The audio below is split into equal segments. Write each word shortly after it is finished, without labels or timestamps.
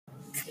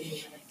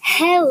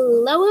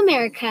Hello,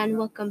 America, and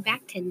welcome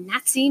back to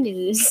Nazi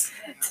News.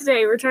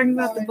 Today we're talking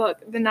about the book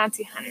The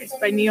Nazi Hunters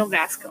by Neil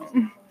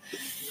Vascombe.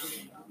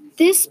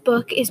 This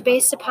book is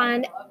based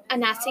upon a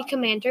Nazi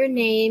commander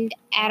named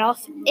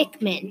Adolf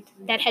Eichmann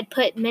that had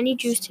put many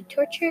Jews to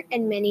torture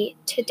and many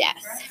to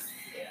death.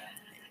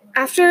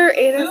 After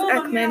Adolf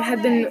Eichmann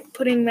had been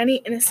putting many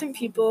innocent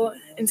people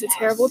into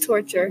terrible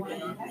torture,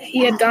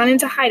 he had gone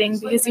into hiding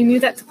because he knew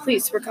that the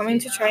police were coming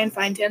to try and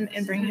find him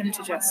and bring him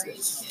to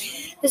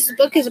justice. This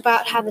book is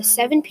about how the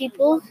seven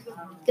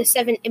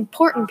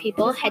important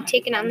people, had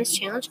taken on this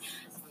challenge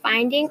of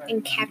finding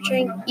and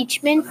capturing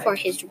Eichmann for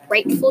his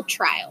rightful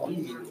trial.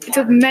 It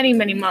took many,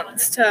 many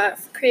months to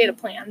create a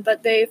plan,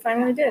 but they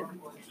finally did.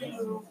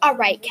 All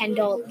right,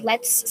 Kendall,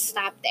 let's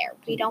stop there.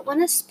 We don't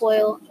want to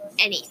spoil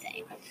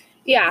anything.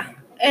 Yeah,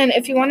 and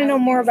if you want to know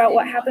more about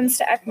what happens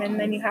to Eichmann,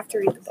 then you have to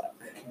read the book.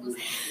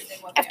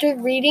 After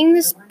reading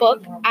this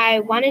book,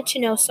 I wanted to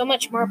know so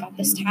much more about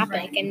this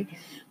topic and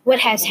what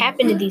has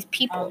happened to these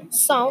people.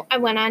 So I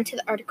went on to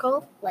the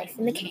article, Life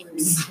in the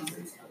Camps.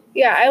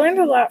 Yeah, I learned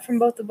a lot from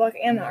both the book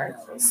and the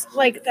articles,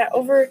 like that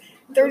over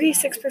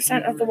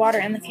 36% of the water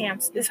in the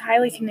camps is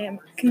highly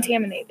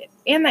contaminated,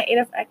 and that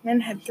Adolf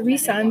Eichmann had 3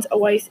 sons, a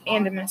wife,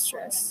 and a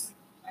mistress.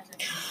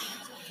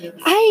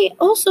 I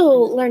also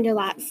learned a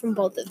lot from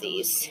both of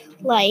these.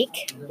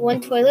 Like, one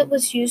toilet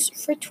was used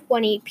for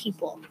 20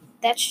 people.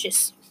 That's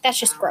just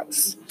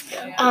gross.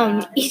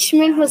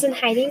 Eichmann was in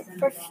hiding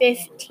for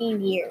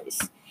 15 years,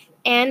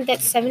 and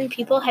that 7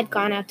 people had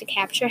gone out to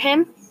capture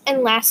him.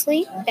 And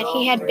lastly, that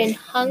he had been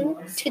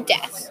hung to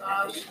death.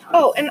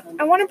 Oh, and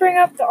I want to bring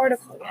up the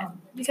article again,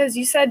 because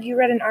you said you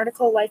read an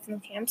article, Life in the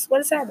Camps. What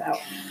is that about?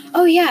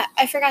 Oh yeah,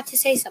 I forgot to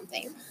say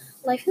something.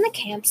 Life in the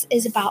Camps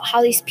is about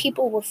how these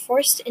people were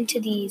forced into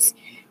these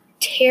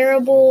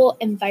terrible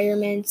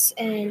environments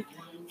and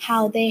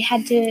how they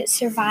had to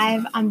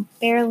survive on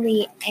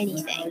barely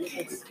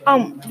anything.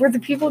 Were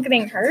the people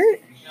getting hurt?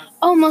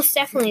 Oh, most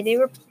definitely. They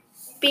were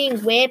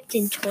being whipped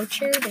and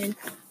tortured and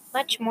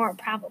much more,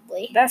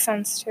 probably. That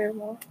sounds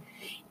terrible.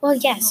 Well,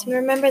 yes,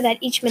 remember that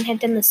Eichmann had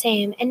done the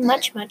same and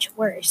much, much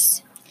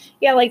worse.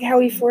 Yeah, like how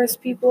he forced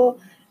people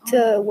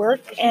to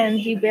work and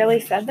he barely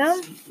fed them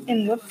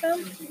and whipped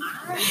them.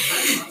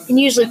 And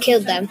usually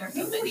killed them.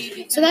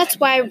 So that's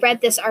why I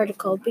read this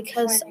article,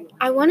 because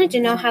I wanted to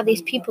know how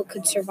these people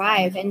could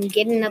survive and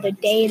get another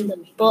day in the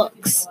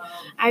books.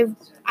 I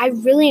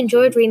really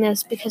enjoyed reading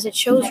this because it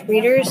shows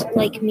readers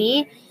like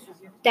me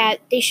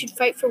that they should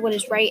fight for what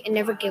is right and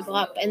never give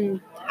up.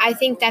 And I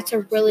think that's a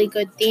really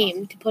good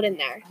theme to put in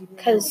there,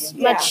 because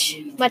much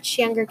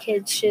younger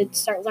kids should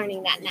start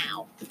learning that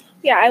now.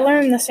 Yeah, I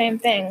learned the same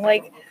thing.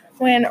 Like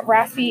when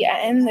Rafi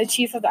Etten, the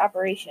chief of the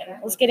operation,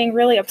 was getting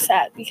really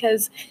upset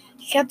because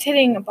he kept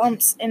hitting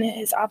bumps in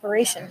his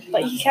operation.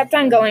 But he kept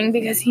on going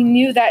because he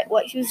knew that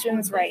what he was doing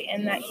was right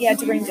and that he had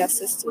to bring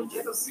justice to the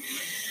Jews.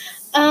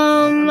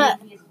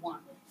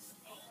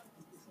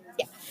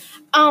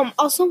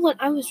 Also, when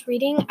I was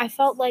reading, I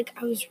felt like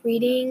I was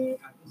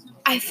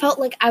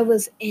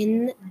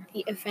in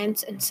the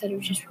events instead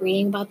of just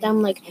reading about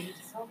them. Like,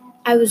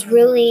 I was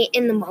really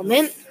in the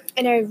moment,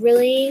 and I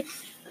really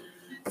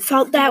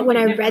felt that when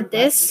I read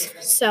this.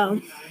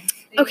 So,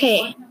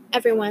 okay,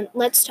 everyone,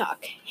 let's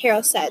talk,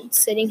 Harold said,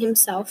 sitting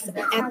himself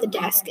at the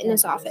desk in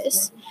his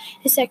office.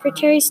 His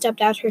secretary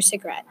stubbed out her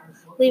cigarette,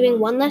 leaving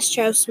one less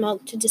trail of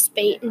smoke to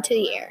dissipate into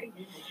the air,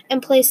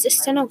 and placed a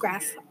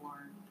stenograph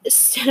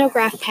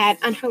pad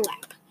on her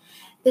lap.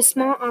 The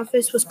small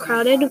office was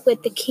crowded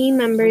with the key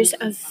members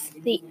of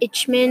the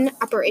Eichmann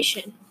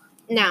operation.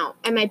 Now,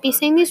 I might be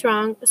saying these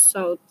wrong,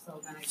 so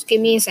just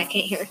give me a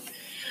second here.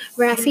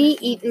 Rafi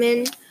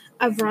Eichmann,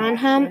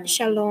 Avraham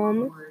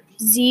Shalom,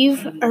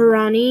 Ziv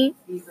Arani,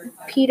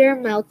 Peter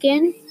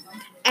Malkin,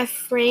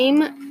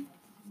 Ephraim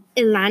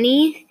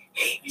Ilani,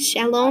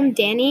 Shalom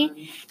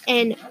Dani,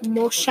 and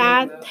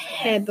Moshe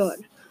Hebor.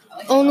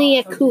 Only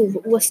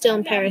Yakub was still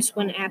in Paris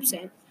when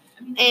absent.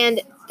 And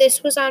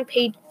this was on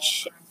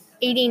page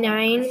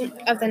 89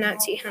 of the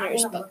Nazi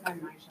Hunters book.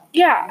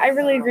 Yeah, I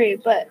really agree.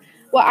 But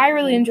what I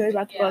really enjoyed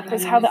about the book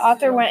was how the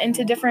author went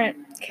into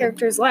different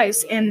characters'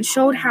 lives and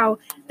showed how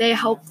they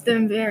helped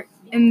the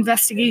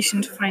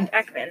investigation to find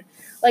Eichmann.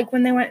 Like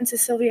when they went into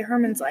Sylvia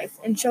Herman's life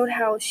and showed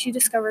how she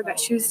discovered that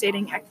she was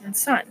dating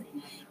Eichmann's son.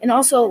 And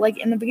also, like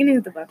in the beginning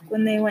of the book,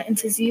 when they went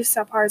into Ziv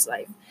Sapar's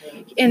life,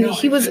 and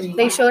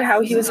they showed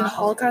how he was a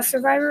Holocaust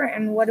survivor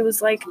and what it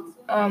was like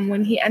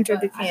when he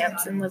entered the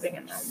camps and living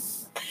in them.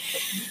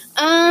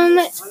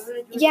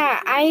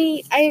 Yeah,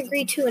 I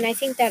agree too, and I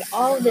think that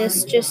all of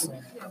this just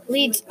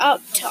leads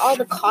up to all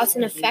the cause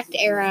and effect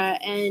era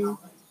and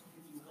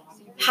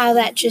how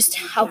that just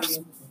helps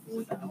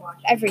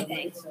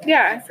everything.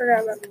 Yeah, I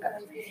forgot about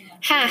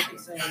that.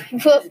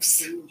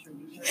 Whoops.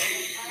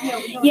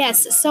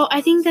 Yes, so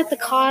I think that the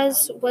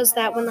cause was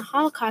that when the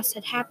Holocaust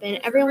had happened,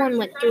 everyone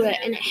went through it,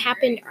 and it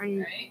happened.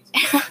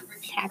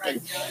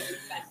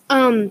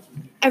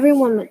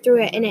 Everyone went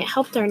through it, and it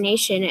helped our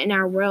nation and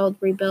our world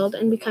rebuild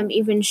and become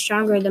even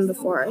stronger than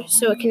before,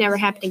 so it can never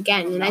happen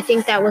again. And I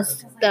think that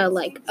was the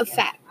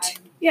effect.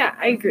 Yeah,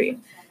 I agree.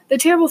 the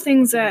terrible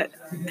things that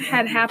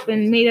had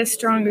happened made us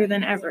stronger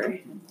than ever.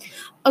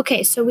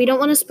 Okay, so we don't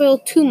want to spoil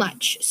too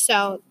much.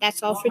 So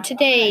that's all for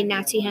today,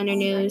 Nazi Hunter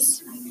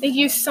News. Thank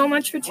you so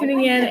much for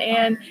tuning in,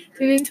 and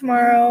tune in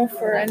tomorrow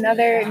for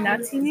another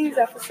Nazi News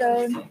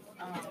episode.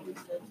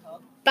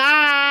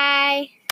 Bye!